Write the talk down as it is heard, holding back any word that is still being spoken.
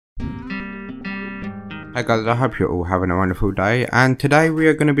Hey guys, I hope you're all having a wonderful day, and today we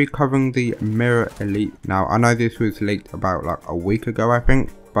are going to be covering the Mira Elite. Now I know this was leaked about like a week ago I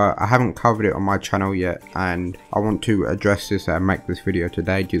think, but I haven't covered it on my channel yet, and I want to address this and make this video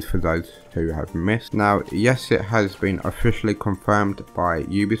today just for those who have missed. Now yes, it has been officially confirmed by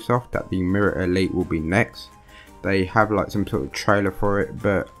Ubisoft that the Mira Elite will be next. They have like some sort of trailer for it,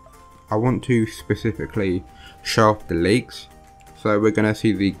 but I want to specifically show off the leaks. So we're going to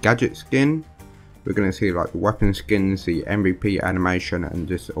see the Gadget skin. We're going to see like the weapon skins, the MVP animation, and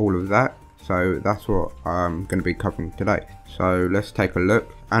just all of that. So that's what I'm going to be covering today. So let's take a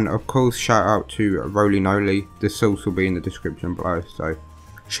look. And of course, shout out to Roly Noly. The source will be in the description below. So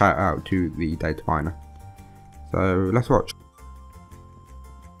shout out to the Dataminer. So let's watch.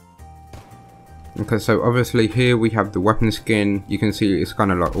 Okay, so obviously here we have the weapon skin. You can see it's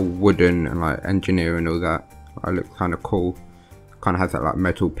kind of like all wooden and like engineer and all that. It looks kind of cool. Kind of has that like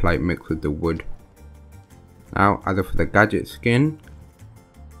metal plate mixed with the wood. Now, as for the Gadget skin,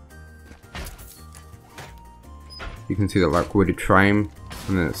 you can see that like wooded frame,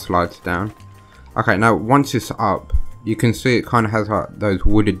 and then it slides down. Okay, now once it's up, you can see it kind of has like those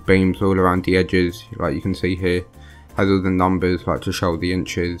wooded beams all around the edges. Like you can see here, has all the numbers like to show the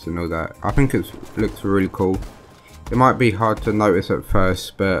inches and all that. I think it looks really cool. It might be hard to notice at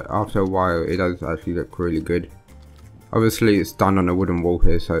first, but after a while, it does actually look really good. Obviously, it's done on a wooden wall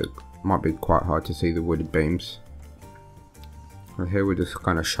here, so it might be quite hard to see the wooded beams. And here we're just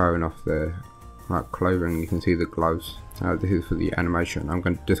kind of showing off the like clothing. You can see the gloves. This is for the animation. I'm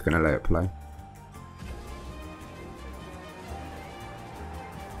just going to let it play.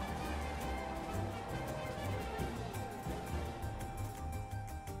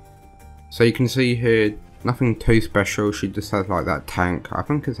 So you can see here, nothing too special. She just has like that tank. I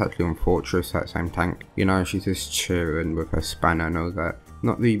think it's actually on Fortress, that same tank. You know, she's just cheering with her spanner and all that.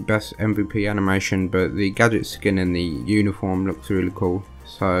 Not the best MVP animation, but the Gadget skin and the uniform looks really cool.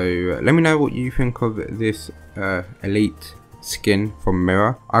 So let me know what you think of this Elite skin from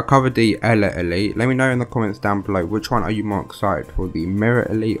Mira. I covered the Ella Elite. Let me know in the comments down below which one are you more excited for, the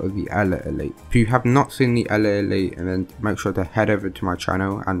Mira Elite or the Ella Elite. If you have not seen the Ella Elite, and then make sure to head over to my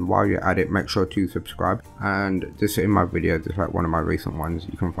channel, and while you're at it, make sure to subscribe. And just in my video, just like one of my recent ones,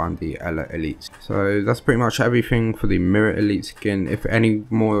 you can find the Ella Elite. So that's pretty much everything for the Mira Elite skin. If any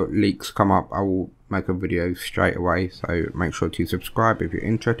more leaks come up, I will make a video straight away, so make sure to subscribe if you're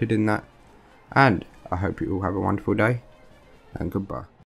interested in that. And I hope you all have a wonderful day, and goodbye.